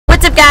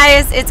What's up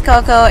guys, it's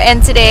Coco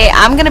and today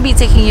I'm gonna be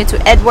taking you to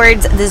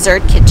Edward's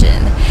Dessert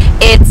Kitchen.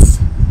 It's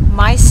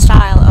my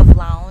style of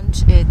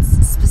lounge.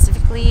 It's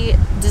specifically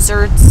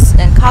desserts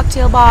and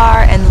cocktail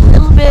bar and a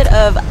little bit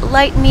of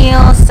light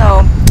meal,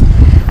 so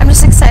I'm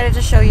just excited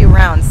to show you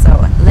around, so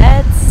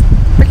let's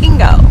freaking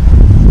go.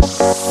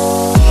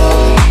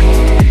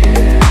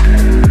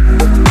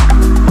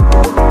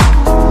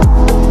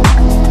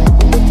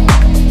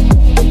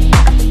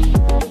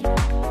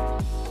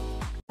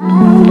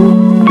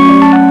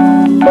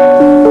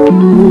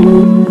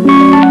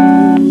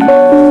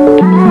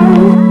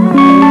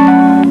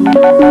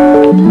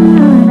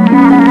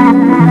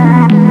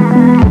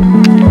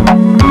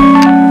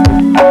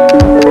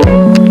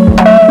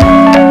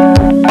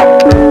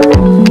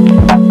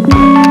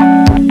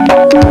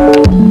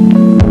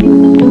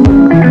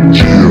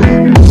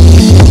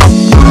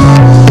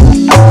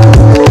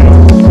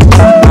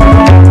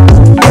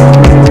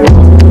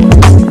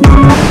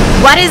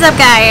 What is up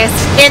guys,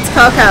 it's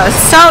Coco.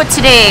 So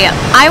today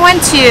I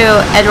went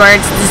to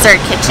Edward's Dessert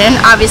Kitchen.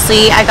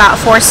 Obviously I got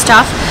 4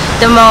 stuff,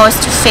 the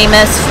most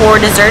famous 4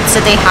 desserts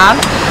that they have.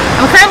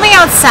 I'm currently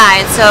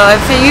outside, so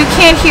if you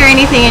can't hear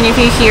anything and if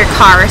you hear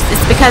cars,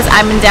 it's because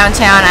I'm in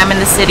downtown, I'm in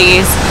the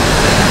cities.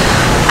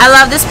 I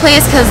love this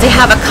place because they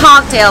have a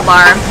cocktail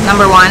bar,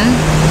 number 1,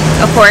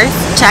 of course,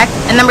 check.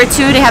 And number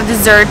 2, they have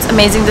desserts,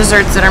 amazing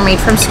desserts that are made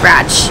from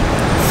scratch,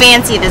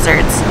 fancy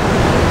desserts.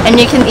 And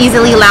you can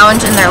easily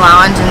lounge in their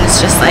lounge and it's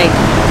just like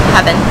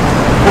heaven.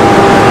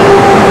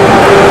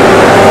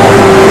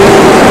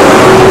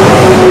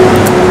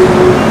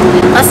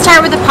 Let's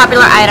start with a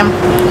popular item.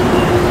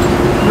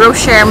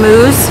 Rocher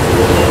mousse,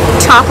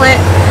 chocolate.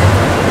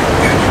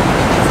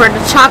 For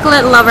the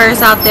chocolate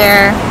lovers out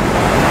there,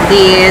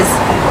 these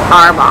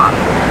are bomb.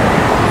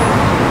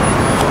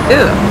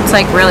 Ooh, it's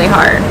like really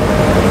hard.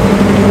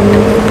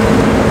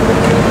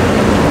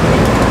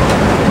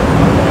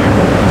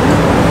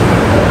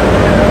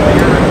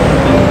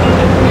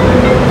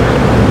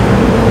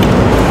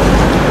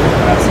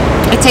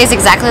 It tastes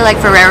exactly like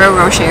Ferrero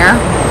Rocher,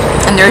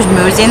 and there's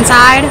mousse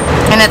inside,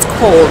 and it's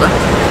cold.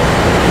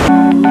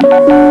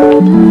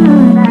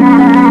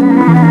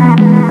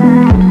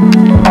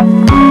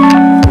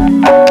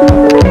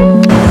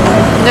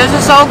 This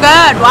is so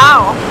good,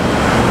 wow.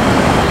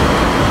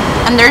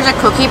 And there's a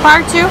cookie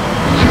part too.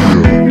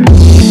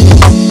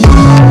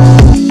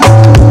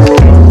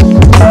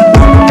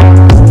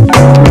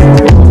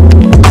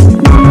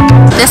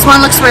 This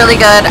one looks really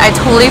good. I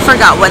totally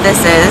forgot what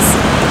this is,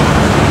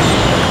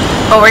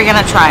 but we're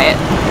gonna try it.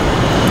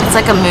 It's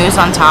like a mousse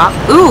on top.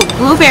 Ooh,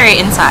 blueberry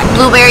inside.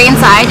 Blueberry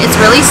inside. It's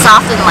really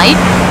soft and light.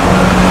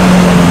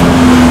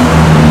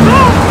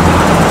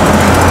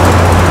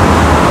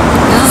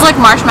 This is like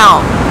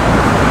marshmallow.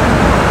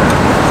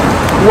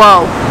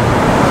 Whoa.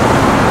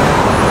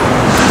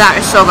 That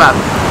is so good.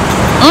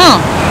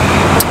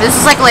 This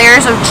is like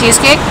layers of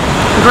cheesecake,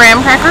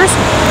 graham crackers,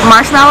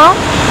 marshmallow,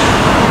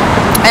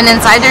 and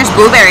inside there's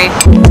blueberry.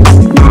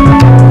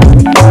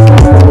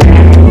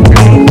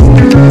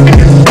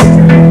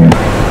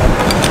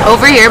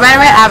 Over here, by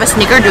the way, I have a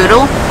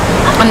snickerdoodle,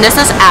 and this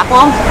is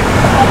apple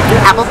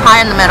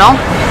pie in the middle.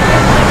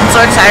 I'm so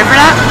excited for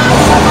that.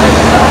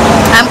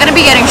 I'm gonna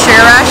be getting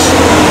Sugar Rush.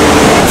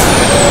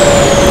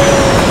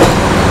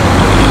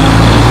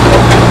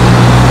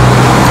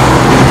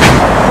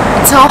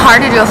 It's so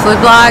hard to do a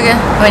food vlog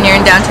when you're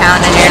in downtown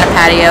and you're in a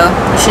patio.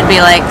 You should be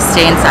like,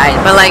 stay inside.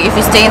 But like, if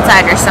you stay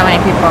inside, there's so many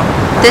people.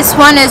 This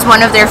one is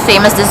one of their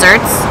famous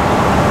desserts.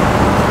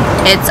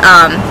 It's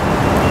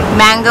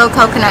mango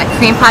coconut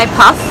cream pie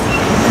puff.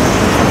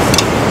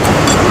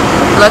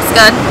 Looks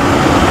good.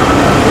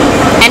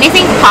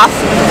 Anything puff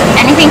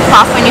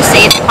when you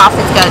say it's puff,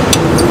 it's got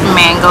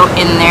mango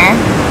in there.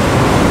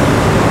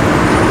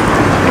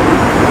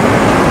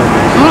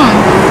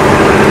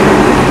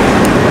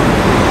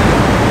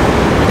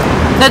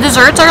 The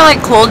desserts are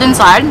like cold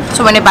inside,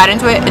 so when you bite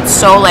into it, it's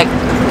so like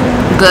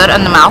good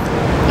on the mouth.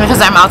 Because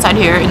I'm outside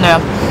here in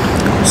the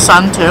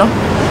sun too.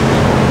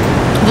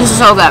 This is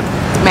so good.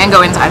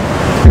 Mango inside.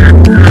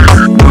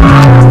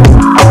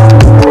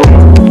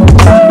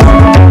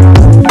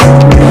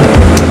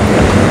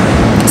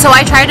 So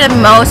I tried the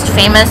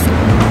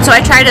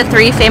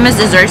 3 famous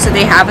desserts that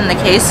they have in the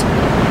case,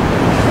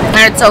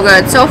 and it's so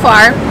good. So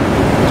far,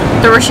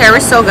 the Rocher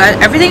is so good.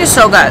 Everything is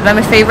so good. But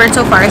my favorite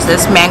so far is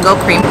this mango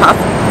cream puff,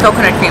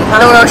 coconut cream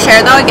puff. The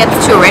Rocher though, it gets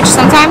too rich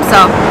sometimes,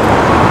 so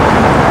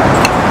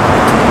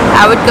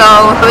I would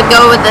go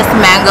with this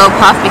mango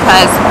puff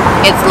because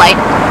it's light.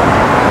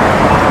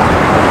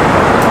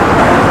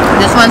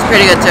 This one's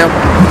pretty good too.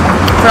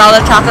 For all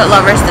the chocolate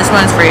lovers, this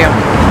one's for you.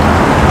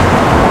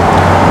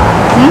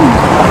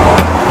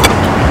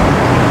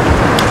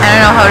 I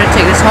don't know how to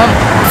take this home.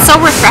 It's so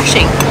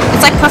refreshing.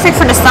 It's like perfect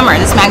for the summer,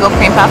 this mango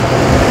cream puff.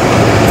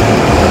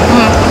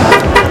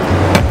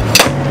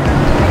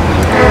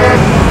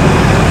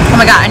 Oh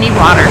my god, I need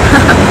water.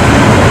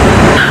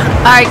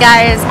 Alright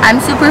guys,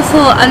 I'm super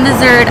full on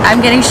dessert.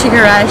 I'm getting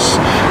Sugar Rush.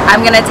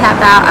 I'm gonna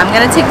tap out. I'm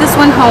gonna take this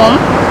one home.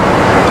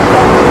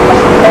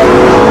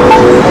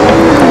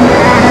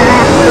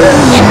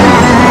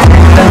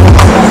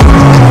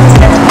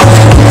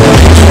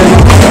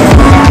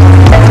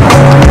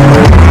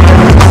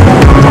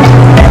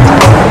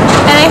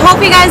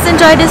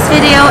 enjoyed this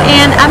video,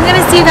 and I'm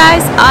gonna see you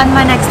guys on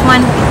my next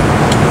one.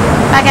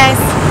 Bye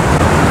guys.